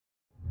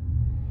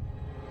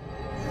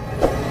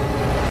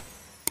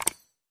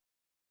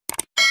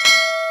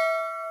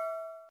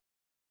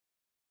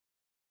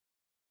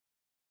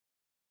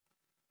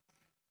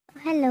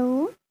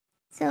Hello!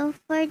 So,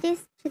 for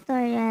this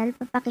tutorial,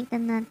 papakita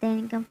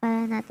natin kung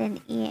paano natin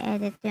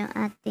i-edit yung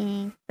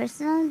ating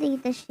personal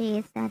data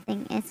sheet sa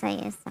ating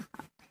SIS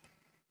account.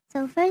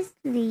 So,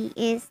 firstly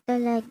is to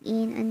log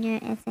in on your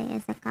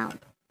SIS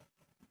account.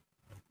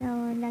 So,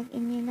 log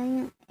in nyo lang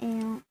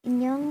yung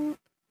inyong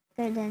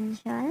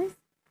credentials.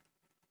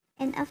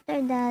 And after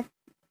that,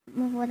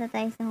 mapunta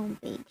tayo sa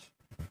homepage.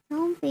 Sa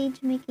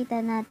homepage, may kita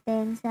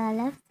natin sa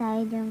left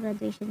side yung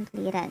graduation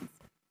clearance.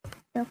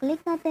 So,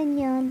 click natin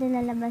yun.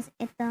 Lalabas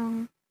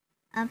itong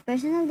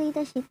personal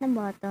data sheet na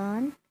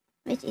button,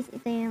 which is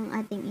ito yung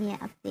ating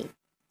i-update.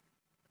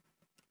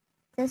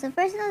 So, sa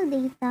personal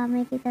data,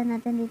 may kita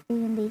natin dito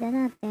yung data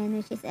natin,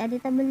 which is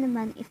editable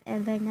naman if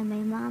ever na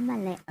may mga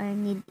mali or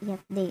need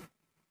i-update.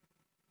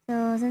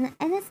 So, sa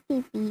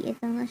NSTP,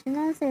 itong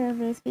National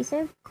Service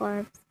Reserve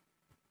Corps,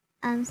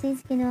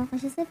 since kinuha ko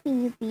siya sa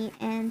PUP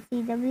and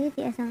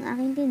CWTS ang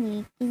aking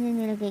tinik,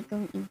 nilagay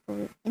kong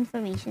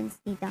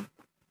informations dito.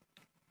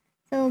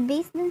 So,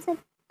 based dun sa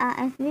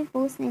FB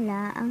post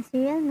nila, ang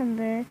serial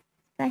number,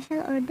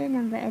 special order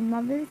number, and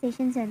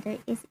mobilization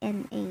center is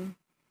NA.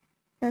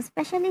 So,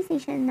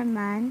 specialization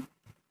naman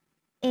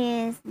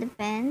is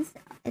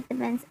it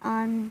depends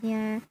on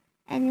your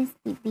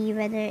NSTP,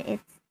 whether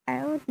it's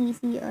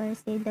ROTC or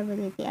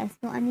CWTS.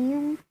 Kung ano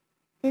yung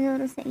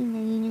tinuro sa inyo,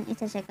 yun yung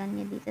isa-checkan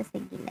nyo dito sa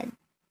gilid.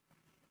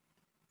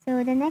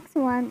 So, the next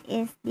one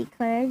is the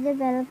career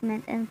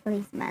development and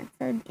placement.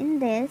 So, in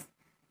this,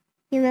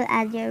 you will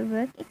add your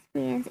work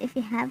experience if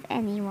you have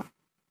any,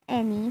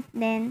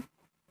 then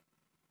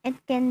it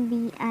can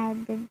be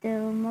added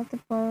to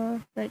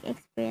multiple work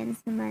experience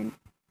naman.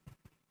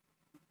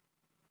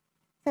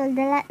 So,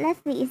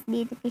 lastly is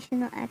the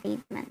educational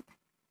attainment.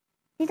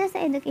 Dito sa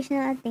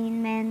educational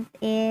attainment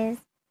is,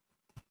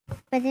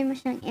 pwede mo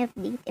siyang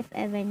i-update if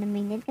ever na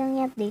may need kang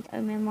i-update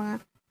or may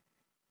mga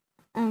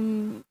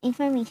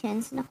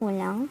informations na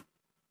kulang.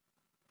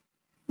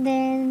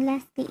 Then,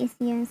 lastly is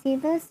yung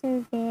civil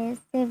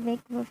service,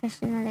 civic,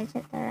 professional,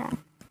 etc.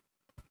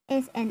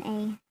 is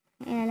NA.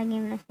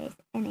 Ilalagay mo na siya is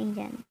NA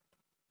dyan.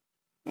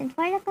 Then,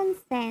 for the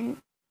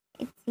consent,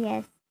 it's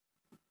yes.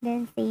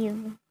 Then,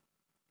 save.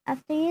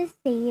 After you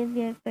save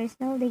your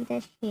personal data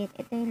sheet,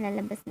 ito yung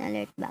lalabas na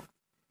alert box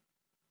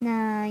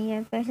na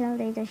your personal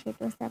data sheet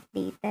was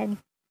updated.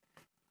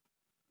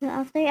 So,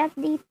 after you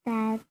update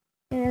that,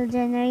 it will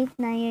generate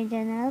na your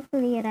general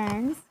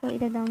clearance. So,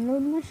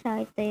 ito-download mo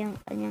siya. Ito yung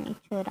kanyang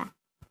itsura.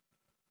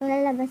 So,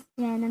 lalabas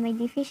dyan na may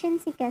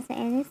deficiency ka sa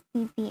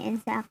NSTP and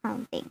sa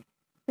accounting.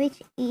 Which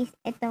is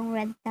itong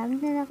red tag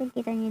na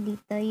nakikita nyo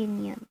dito.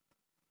 Yun.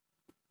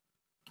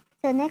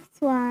 So, next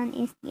one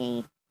is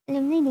the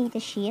alumni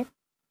data sheet.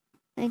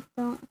 So,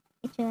 itong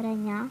itsura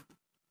niya.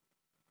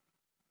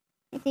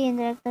 Ito yung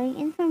directory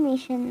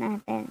information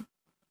natin.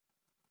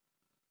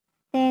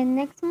 Then,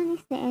 next one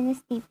is the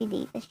NSTP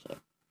data sheet.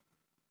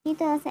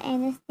 Dito sa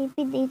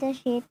NSTP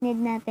datasheet, need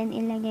natin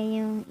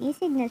ilagay yung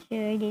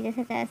e-signature dito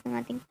sa taas ng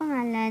ating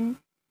pangalan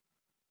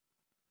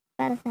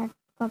para sa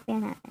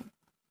kopya natin.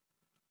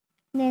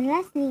 Then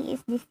lastly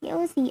is the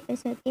COC or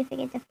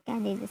Certificate of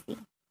Candidacy.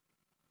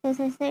 So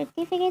sa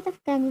Certificate of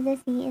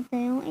Candidacy, ito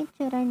yung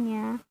itsura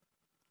niya.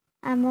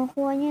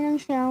 Makuha nyo lang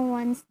siya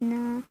once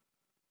na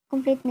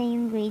complete na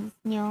yung grades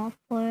nyo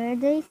for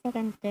the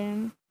second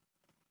term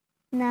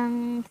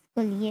ng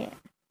school year.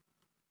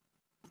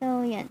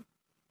 So, yan.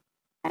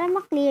 Para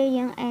ma-clear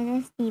yung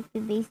NSTP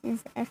based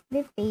sa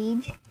FB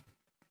page,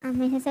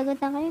 may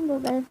sasagutan kayo yung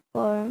Google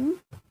Form.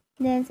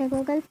 Then, sa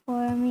Google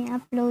Form, may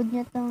upload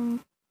nyo tong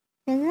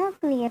general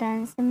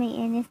clearance na may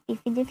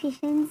NSTP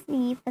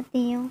deficiency,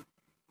 pati yung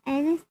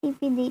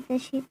NSTP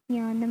datasheet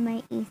nyo na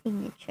may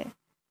e-signature.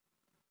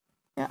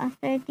 So,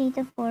 after 3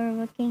 to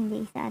 4 working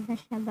days,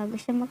 siya bago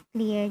siya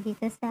ma-clear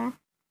dito sa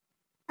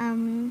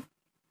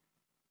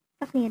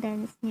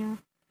clearance nyo.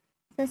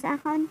 So, sa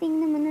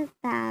accounting naman na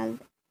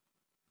tag,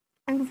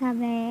 ang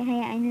sabi,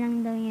 hayaan lang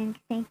daw yan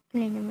kasi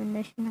clear naman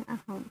daw siya ng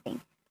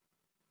accounting.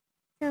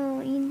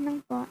 So, yun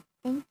lang po.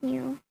 Thank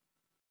you.